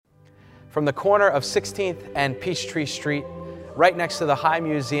From the corner of 16th and Peachtree Street, right next to the High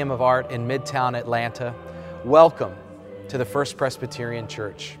Museum of Art in Midtown Atlanta, welcome to the First Presbyterian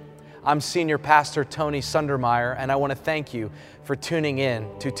Church. I'm Senior Pastor Tony Sundermeyer, and I want to thank you for tuning in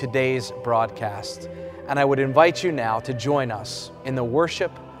to today's broadcast. And I would invite you now to join us in the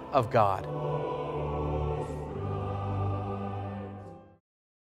worship of God.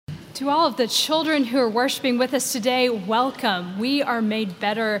 To all of the children who are worshiping with us today, welcome. We are made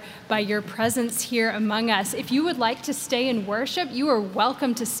better by your presence here among us. If you would like to stay in worship, you are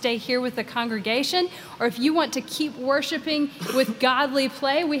welcome to stay here with the congregation. Or if you want to keep worshiping with godly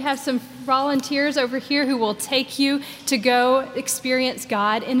play, we have some volunteers over here who will take you to go experience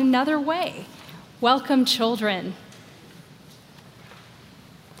God in another way. Welcome, children.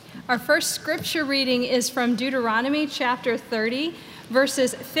 Our first scripture reading is from Deuteronomy chapter 30,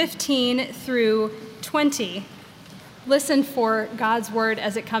 verses 15 through 20. Listen for God's word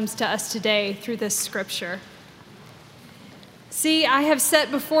as it comes to us today through this scripture. See, I have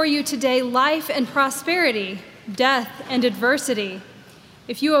set before you today life and prosperity, death and adversity.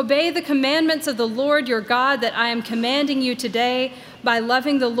 If you obey the commandments of the Lord your God that I am commanding you today, by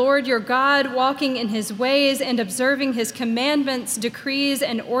loving the Lord your God, walking in his ways, and observing his commandments, decrees,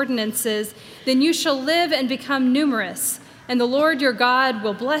 and ordinances, then you shall live and become numerous, and the Lord your God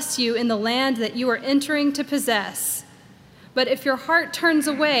will bless you in the land that you are entering to possess. But if your heart turns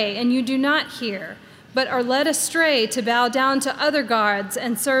away and you do not hear, but are led astray to bow down to other gods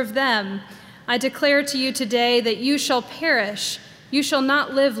and serve them, I declare to you today that you shall perish. You shall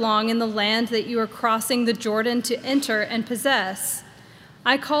not live long in the land that you are crossing the Jordan to enter and possess.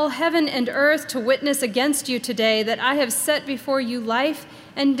 I call heaven and earth to witness against you today that I have set before you life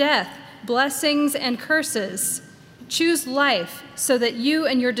and death, blessings and curses. Choose life so that you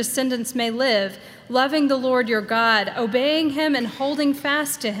and your descendants may live, loving the Lord your God, obeying him and holding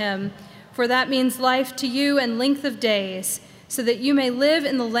fast to him, for that means life to you and length of days, so that you may live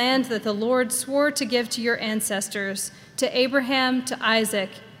in the land that the Lord swore to give to your ancestors, to Abraham, to Isaac,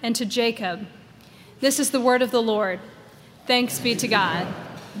 and to Jacob. This is the word of the Lord. Thanks be to God.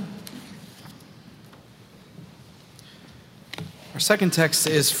 Our second text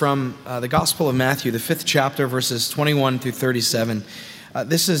is from the Gospel of Matthew, the 5th chapter, verses 21 through 37.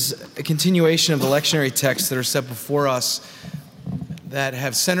 This is a continuation of the lectionary texts that are set before us that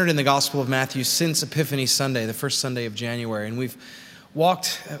have centered in the Gospel of Matthew since Epiphany Sunday, the first Sunday of January. And we've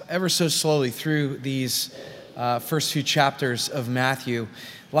walked ever so slowly through these first few chapters of Matthew.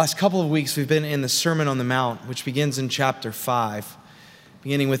 The last couple of weeks, we've been in the Sermon on the Mount, which begins in chapter 5,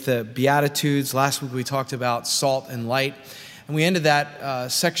 beginning with the Beatitudes. Last week, we talked about salt and light. And we ended that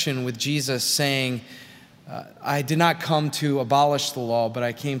section with Jesus saying, I did not come to abolish the law, but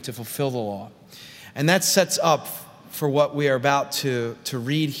I came to fulfill the law. And that sets up for what we are about to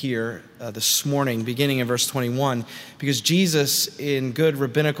read here this morning, beginning in verse 21, because Jesus, in good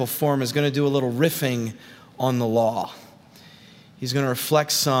rabbinical form, is going to do a little riffing on the law. He's going to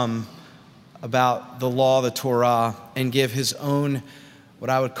reflect some about the law, the Torah, and give his own, what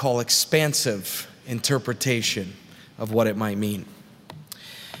I would call, expansive interpretation of what it might mean.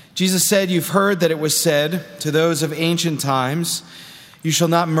 Jesus said, "You've heard that it was said to those of ancient times, 'You shall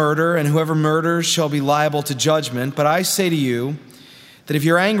not murder, and whoever murders shall be liable to judgment.' But I say to you that if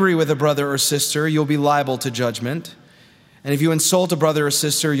you're angry with a brother or sister, you'll be liable to judgment. And if you insult a brother or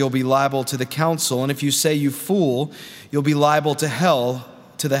sister, you'll be liable to the council. And if you say, 'You fool,' you'll be liable to hell,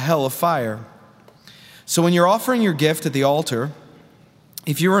 to the hell of fire. So when you're offering your gift at the altar,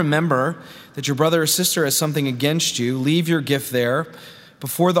 if you remember that your brother or sister has something against you, leave your gift there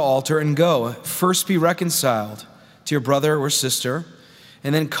before the altar and go. First be reconciled to your brother or sister,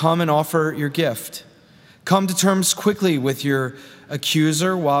 and then come and offer your gift. Come to terms quickly with your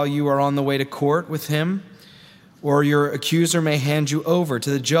accuser while you are on the way to court with him, or your accuser may hand you over to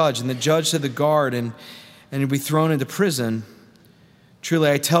the judge, and the judge to the guard, and you'll be thrown into prison.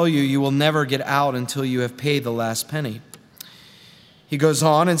 Truly, I tell you, you will never get out until you have paid the last penny." He goes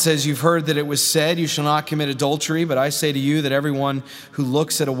on and says, "You've heard that it was said, 'You shall not commit adultery,' but I say to you that everyone who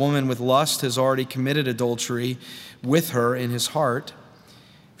looks at a woman with lust has already committed adultery with her in his heart.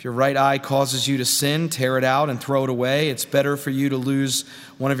 If your right eye causes you to sin, tear it out and throw it away. It's better for you to lose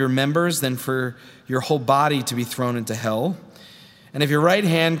one of your members than for your whole body to be thrown into hell. And if your right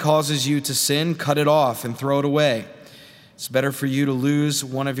hand causes you to sin, cut it off and throw it away. It's better for you to lose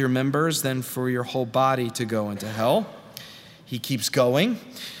one of your members than for your whole body to go into hell." He keeps going.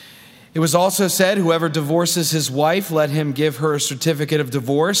 It was also said, whoever divorces his wife, let him give her a certificate of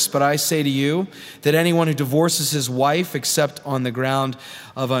divorce. But I say to you that anyone who divorces his wife, except on the ground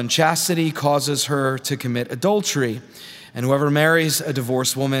of unchastity, causes her to commit adultery. and whoever marries a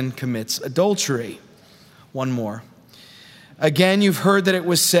divorced woman commits adultery. One more. Again, you've heard that it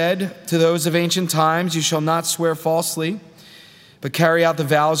was said to those of ancient times, you shall not swear falsely, but carry out the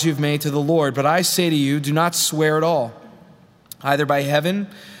vows you've made to the Lord. But I say to you, do not swear at all, either by heaven,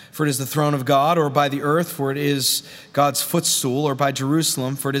 for it is the throne of God, or by the earth, for it is God's footstool, or by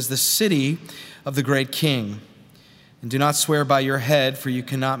Jerusalem, for it is the city of the great King. And do not swear by your head, for you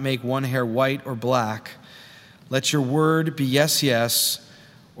cannot make one hair white or black. Let your word be yes, yes,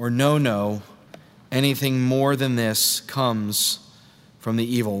 or no, no. Anything more than this comes from the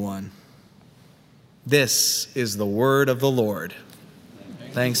evil one. This is the word of the Lord.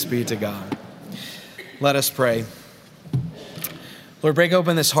 Thanks be to God. Let us pray. Lord, break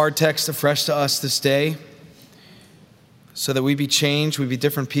open this hard text afresh to us this day so that we be changed, we be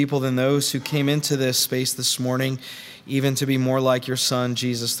different people than those who came into this space this morning, even to be more like your Son,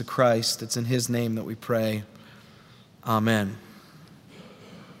 Jesus the Christ. It's in his name that we pray. Amen.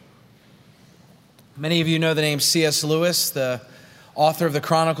 Many of you know the name C.S. Lewis, the author of the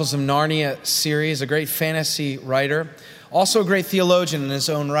Chronicles of Narnia series, a great fantasy writer, also a great theologian in his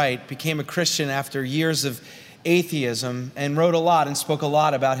own right, became a Christian after years of atheism and wrote a lot and spoke a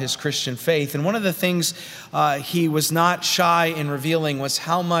lot about his Christian faith. And one of the things he was not shy in revealing was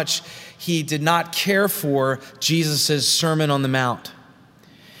how much he did not care for Jesus' Sermon on the Mount.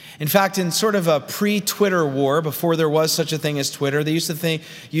 In fact, in sort of a pre-Twitter war, before there was such a thing as Twitter, they used to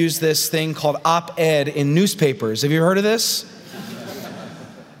use this thing called op-ed in newspapers. Have you heard of this?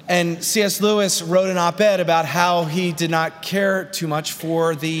 And C.S. Lewis wrote an op-ed about how he did not care too much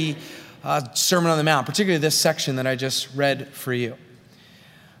for the Sermon on the Mount, particularly this section that I just read for you.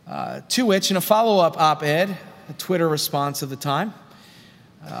 To which, in a follow-up op-ed, a Twitter response of the time,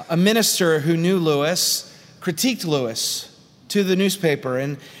 a minister who knew Lewis critiqued Lewis to the newspaper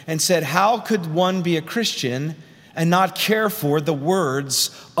and said, how could one be a Christian and not care for the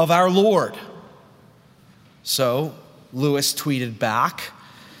words of our Lord? So Lewis tweeted back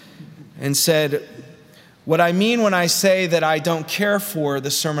and said, what I mean when I say that I don't care for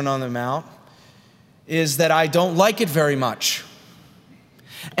the Sermon on the Mount is that I don't like it very much.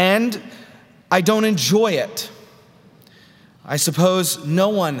 And I don't enjoy it. I suppose no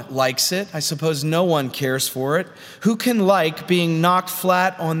one likes it. I suppose no one cares for it. Who can like being knocked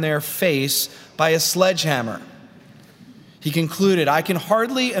flat on their face by a sledgehammer? He concluded, I can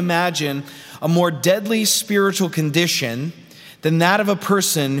hardly imagine a more deadly spiritual condition than that of a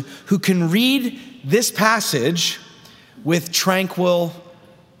person who can read this passage with tranquil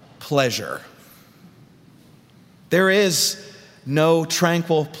pleasure. There is no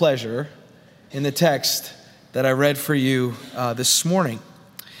tranquil pleasure in the text that I read for you this morning.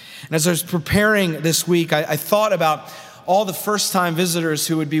 And as I was preparing this week, I thought about all the first-time visitors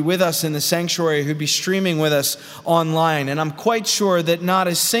who would be with us in the sanctuary, who'd be streaming with us online. And I'm quite sure that not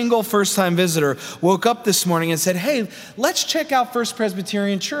a single first-time visitor woke up this morning and said, hey, let's check out First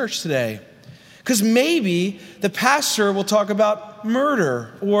Presbyterian Church today. Because maybe the pastor will talk about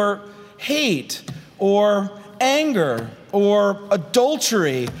murder or hate or anger or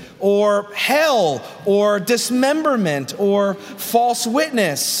adultery or hell or dismemberment or false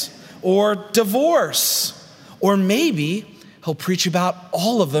witness or divorce. Or maybe he'll preach about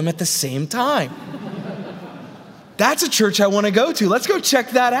all of them at the same time. That's a church I want to go to. Let's go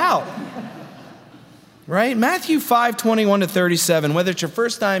check that out. Right? Matthew 5:21-37, whether it's your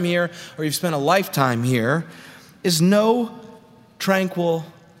first time here or you've spent a lifetime here, is no tranquil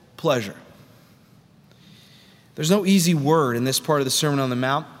pleasure. There's no easy word in this part of the Sermon on the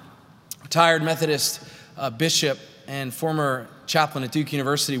Mount. Retired Methodist bishop and former chaplain at Duke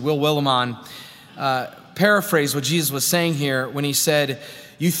University, Will Willimon, paraphrased what Jesus was saying here when he said,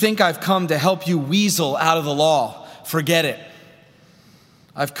 you think I've come to help you weasel out of the law. Forget it.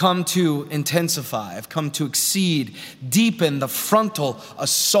 I've come to intensify. I've come to exceed, deepen the frontal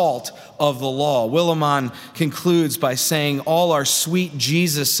assault of the law. Willimon concludes by saying all our sweet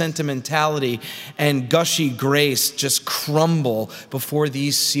Jesus sentimentality and gushy grace just crumble before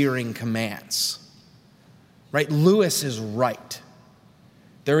these searing commands. Right? Lewis is right.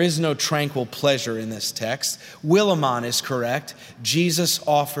 There is no tranquil pleasure in this text. Willimon is correct. Jesus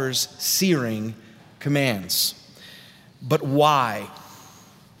offers searing commands. But why?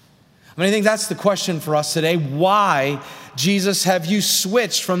 I think that's the question for us today. Why, Jesus, have you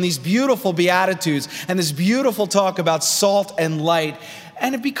switched from these beautiful Beatitudes and this beautiful talk about salt and light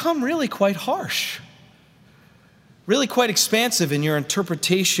and have become really quite harsh? Really quite expansive in your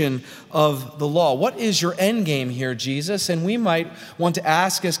interpretation of the law. What is your end game here, Jesus? And we might want to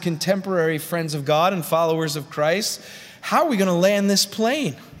ask as contemporary friends of God and followers of Christ, how are we going to land this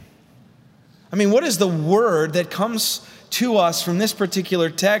plane? What is the word that comes to us from this particular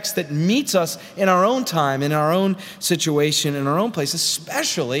text that meets us in our own time, in our own situation, in our own place,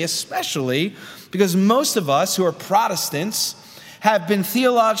 especially because most of us who are Protestants have been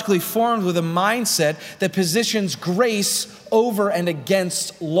theologically formed with a mindset that positions grace over and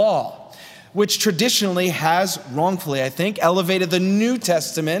against law, which traditionally has, wrongfully I think, elevated the New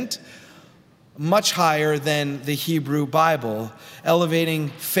Testament much higher than the Hebrew Bible, elevating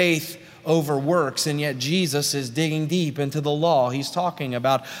faith over works, and yet Jesus is digging deep into the law. He's talking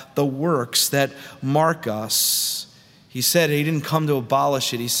about the works that mark us. He said he didn't come to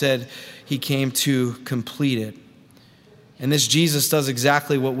abolish it. He said he came to complete it. And this Jesus does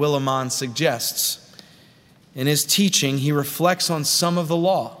exactly what Willimon suggests. In his teaching, he reflects on some of the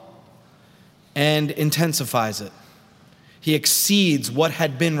law and intensifies it. He exceeds what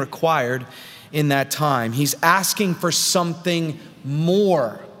had been required in that time. He's asking for something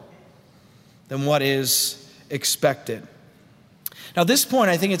more than what is expected. Now, at this point,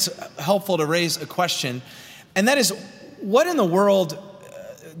 I think it's helpful to raise a question, and that is, what in the world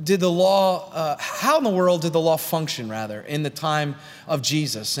how in the world did the law function, in the time of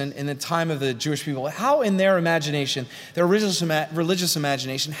Jesus and in the time of the Jewish people? How in their imagination, their religious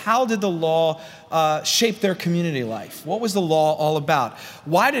imagination, how did the law shape their community life? What was the law all about?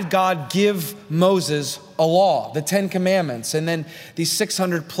 Why did God give Moses a law, the 10 Commandments, and then these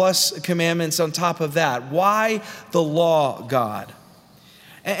 600 plus commandments on top of that? Why the law, God?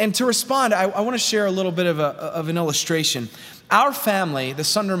 And to respond, I want to share a little bit of an illustration. Our family, the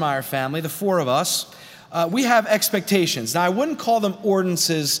Sundermeyer family, the four of us, we have expectations. Now, I wouldn't call them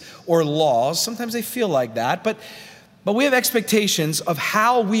ordinances or laws. Sometimes they feel like that. But we have expectations of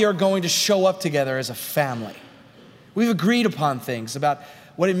how we are going to show up together as a family. We've agreed upon things about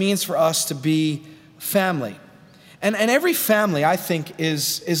what it means for us to be family. And every family, I think,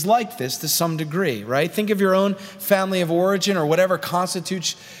 is like this to some degree, right? Think of your own family of origin or whatever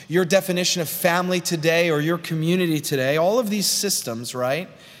constitutes your definition of family today or your community today. All of these systems, right?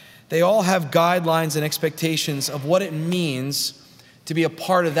 They all have guidelines and expectations of what it means to be a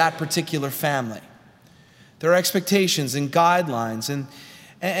part of that particular family. There are expectations and guidelines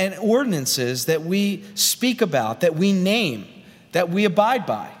and ordinances that we speak about, that we name, that we abide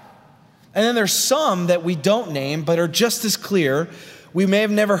by. And then there's some that we don't name but are just as clear. We may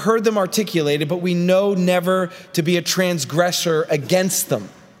have never heard them articulated, but we know never to be a transgressor against them.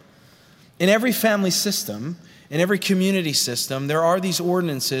 In every family system, in every community system, there are these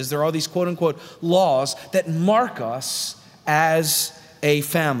ordinances, there are these quote-unquote laws that mark us as a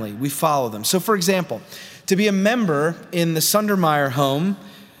family. We follow them. So for example, to be a member in the Sundermeyer home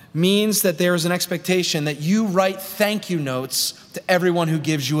means that there is an expectation that you write thank you notes to everyone who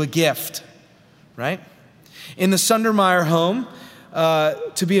gives you a gift, right? In the Sundermeyer home,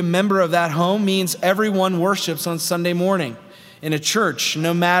 to be a member of that home means everyone worships on Sunday morning in a church,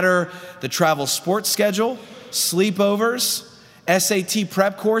 no matter the travel sports schedule, sleepovers, SAT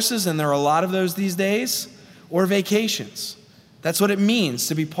prep courses, and there are a lot of those these days, or vacations. That's what it means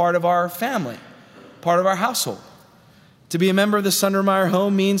to be part of our family, part of our household. To be a member of the Sundermeyer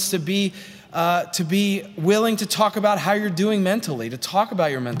home means to be willing to talk about how you're doing mentally, to talk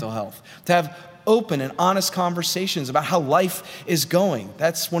about your mental health, to have open and honest conversations about how life is going.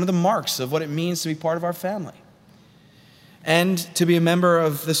 That's one of the marks of what it means to be part of our family. And to be a member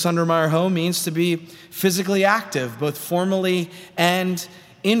of the Sundermeyer home means to be physically active, both formally and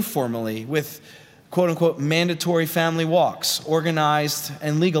informally, with quote-unquote mandatory family walks, organized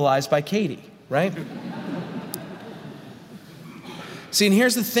and legalized by Katie, right? See, and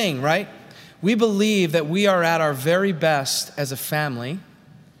here's the thing, right? We believe that we are at our very best as a family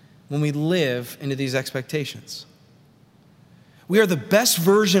when we live into these expectations. We are the best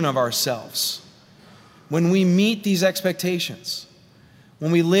version of ourselves when we meet these expectations,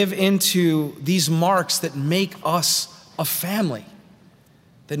 when we live into these marks that make us a family,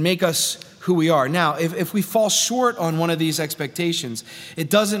 that make us who we are. Now, if we fall short on one of these expectations, it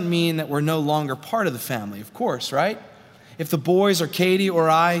doesn't mean that we're no longer part of the family, of course, right? If the boys or Katie or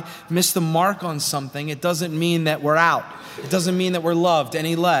I miss the mark on something, it doesn't mean that we're out. It doesn't mean that we're loved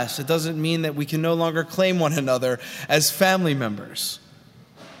any less. It doesn't mean that we can no longer claim one another as family members.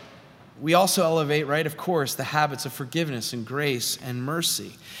 We also elevate, right, of course, the habits of forgiveness and grace and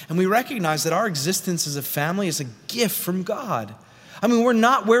mercy. And we recognize that our existence as a family is a gift from God. I mean, we're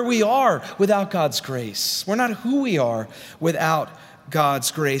not where we are without God's grace. We're not who we are without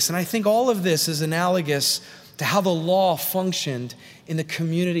God's grace. And I think all of this is analogous to how the law functioned in the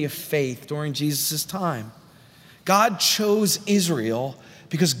community of faith during Jesus' time. God chose Israel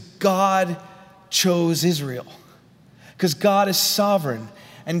because God chose Israel. Because God is sovereign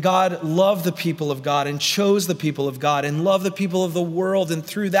And God loved the people of God and chose the people of God and loved the people of the world, and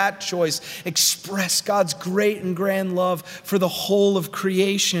through that choice expressed God's great and grand love for the whole of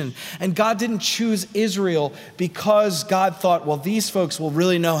creation. And God didn't choose Israel because God thought, well, these folks will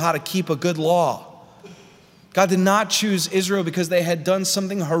really know how to keep a good law. God did not choose Israel because they had done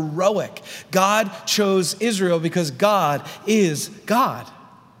something heroic. God chose Israel because God is God.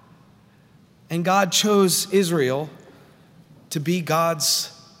 And God chose Israel to be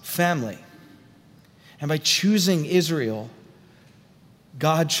God's family. And by choosing Israel,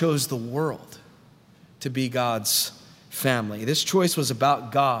 God chose the world to be God's family. This choice was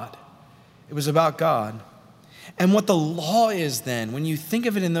about God. It was about God. And what the law is then, when you think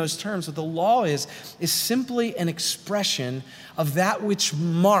of it in those terms, what the law is simply an expression of that which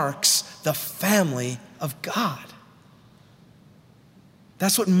marks the family of God.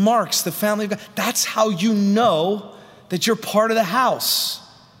 That's what marks the family of God. That's how you know that you're part of the house.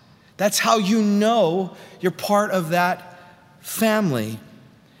 That's how you know you're part of that family.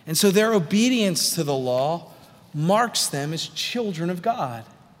 And so their obedience to the law marks them as children of God.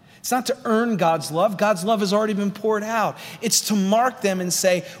 It's not to earn God's love. God's love has already been poured out. It's to mark them and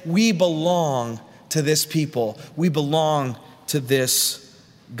say, we belong to this people. We belong to this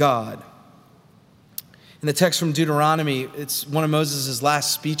God. In the text from Deuteronomy, it's one of Moses'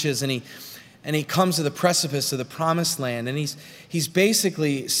 last speeches, and he comes to the precipice of the promised land, and he's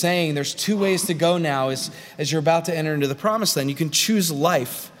basically saying there's two ways to go now as you're about to enter into the promised land. You can choose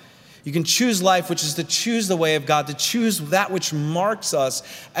life. You can choose life, which is to choose the way of God, to choose that which marks us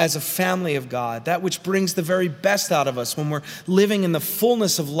as a family of God, that which brings the very best out of us when we're living in the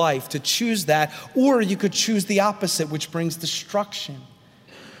fullness of life, to choose that. Or you could choose the opposite, which brings destruction.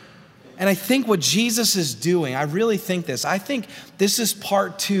 And I think what Jesus is doing, I really think this. I think this is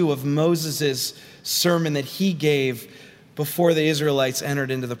part 2 of Moses' sermon that he gave before the Israelites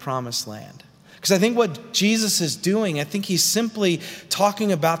entered into the promised land. Because I think what Jesus is doing, I think he's simply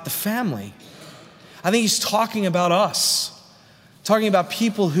talking about the family. I think he's talking about us. Talking about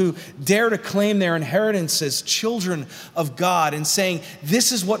people who dare to claim their inheritance as children of God and saying,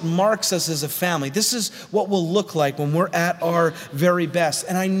 this is what marks us as a family. This is what we'll look like when we're at our very best.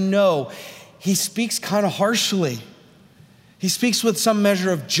 And I know he speaks kind of harshly. He speaks with some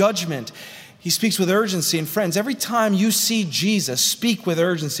measure of judgment. He speaks with urgency. And friends, every time you see Jesus speak with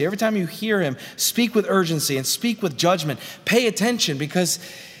urgency, every time you hear him speak with urgency and speak with judgment, pay attention, because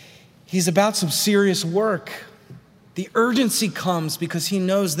he's about some serious work. The urgency comes because he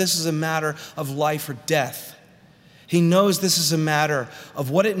knows this is a matter of life or death. He knows this is a matter of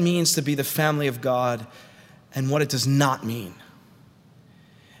what it means to be the family of God and what it does not mean.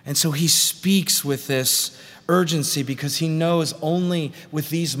 And so he speaks with this urgency because he knows only with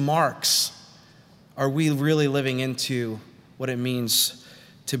these marks are we really living into what it means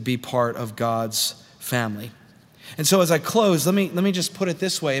to be part of God's family. And so as I close, let me just put it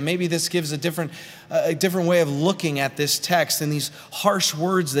this way, and maybe this gives a different way of looking at this text and these harsh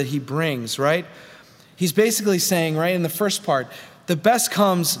words that he brings, right? He's basically saying, right, in the first part, the best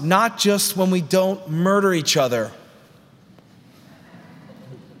comes not just when we don't murder each other.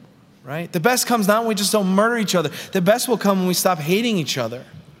 Right? The best comes not when we just don't murder each other. The best will come when we stop hating each other.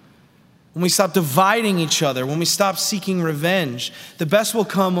 When we stop dividing each other, when we stop seeking revenge. The best will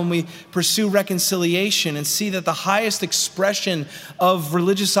come when we pursue reconciliation and see that the highest expression of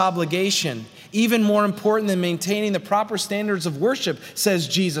religious obligation, even more important than maintaining the proper standards of worship, says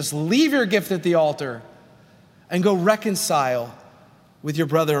Jesus, leave your gift at the altar and go reconcile with your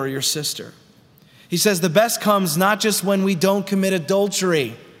brother or your sister. He says the best comes not just when we don't commit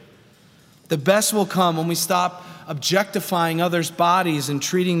adultery. The best will come when we stop objectifying others' bodies and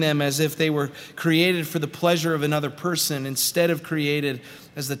treating them as if they were created for the pleasure of another person instead of created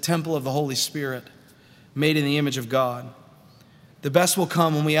as the temple of the Holy Spirit, made in the image of God. The best will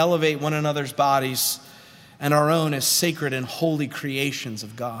come when we elevate one another's bodies and our own as sacred and holy creations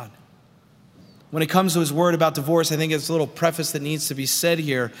of God. When it comes to his word about divorce, I think it's a little preface that needs to be said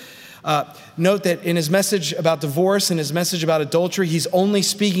here. Note that in his message about divorce and his message about adultery, he's only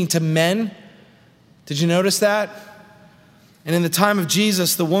speaking to men. Did you notice that? And in the time of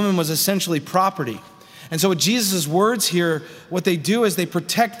Jesus, the woman was essentially property. And so with Jesus' words here, what they do is they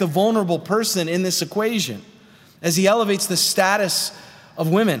protect the vulnerable person in this equation as he elevates the status of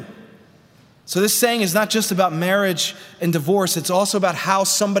women. So this saying is not just about marriage and divorce. It's also about how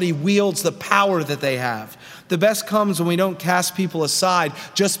somebody wields the power that they have. The best comes when we don't cast people aside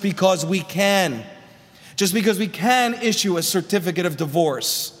just because we can. Just because we can issue a certificate of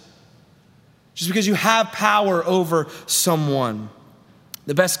divorce. Just because you have power over someone.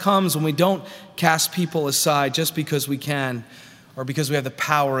 The best comes when we don't cast people aside just because we can or because we have the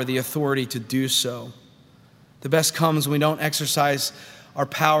power or the authority to do so. The best comes when we don't exercise our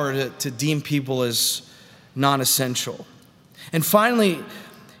power to deem people as non-essential. And finally,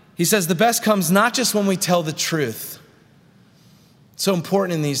 he says the best comes not just when we tell the truth. It's so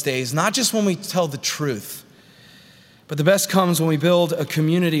important in these days, not just when we tell the truth, but the best comes when we build a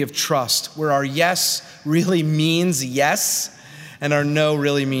community of trust where our yes really means yes and our no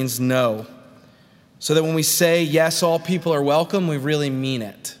really means no. So that when we say, yes, all people are welcome, we really mean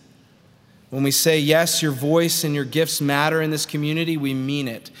it. When we say, yes, your voice and your gifts matter in this community, we mean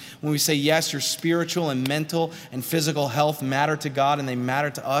it. When we say, yes, your spiritual and mental and physical health matter to God and they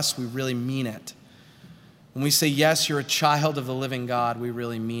matter to us, we really mean it. When we say, yes, you're a child of the living God, we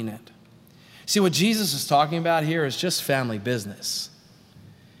really mean it. See, what Jesus is talking about here is just family business.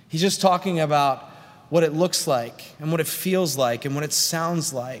 He's just talking about what it looks like and what it feels like and what it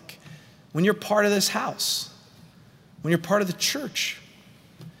sounds like when you're part of this house, when you're part of the church,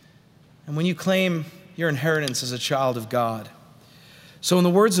 and when you claim your inheritance as a child of God. So in the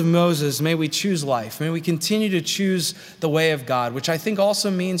words of Moses, may we choose life. May we continue to choose the way of God, which I think also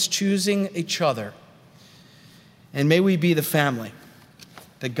means choosing each other. And may we be the family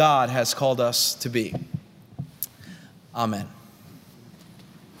that God has called us to be. Amen.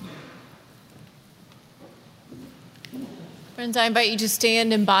 Friends, I invite you to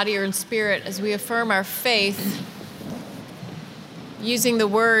stand in body or in spirit as we affirm our faith using the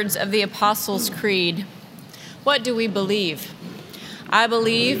words of the Apostles' Creed. What do we believe? I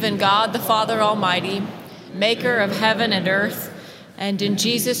believe in God the Father Almighty, maker of heaven and earth, and in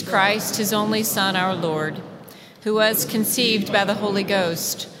Jesus Christ, his only Son, our Lord, who was conceived by the Holy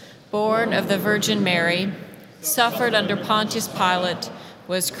Ghost, born of the Virgin Mary, suffered under Pontius Pilate,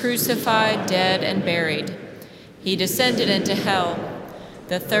 was crucified, dead, and buried. He descended into hell.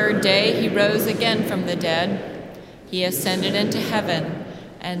 The third day he rose again from the dead. He ascended into heaven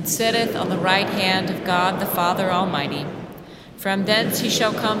and sitteth on the right hand of God the Father Almighty. From thence he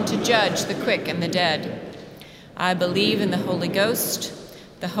shall come to judge the quick and the dead. I believe in the Holy Ghost,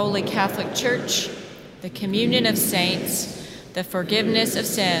 the Holy Catholic Church, the communion of saints, the forgiveness of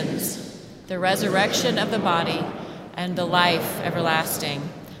sins, the resurrection of the body, and the life everlasting.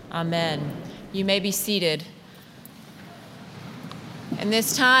 Amen. You may be seated. And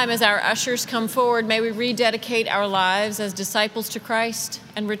this time, as our ushers come forward, may we rededicate our lives as disciples to Christ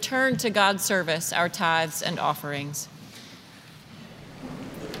and return to God's service our tithes and offerings.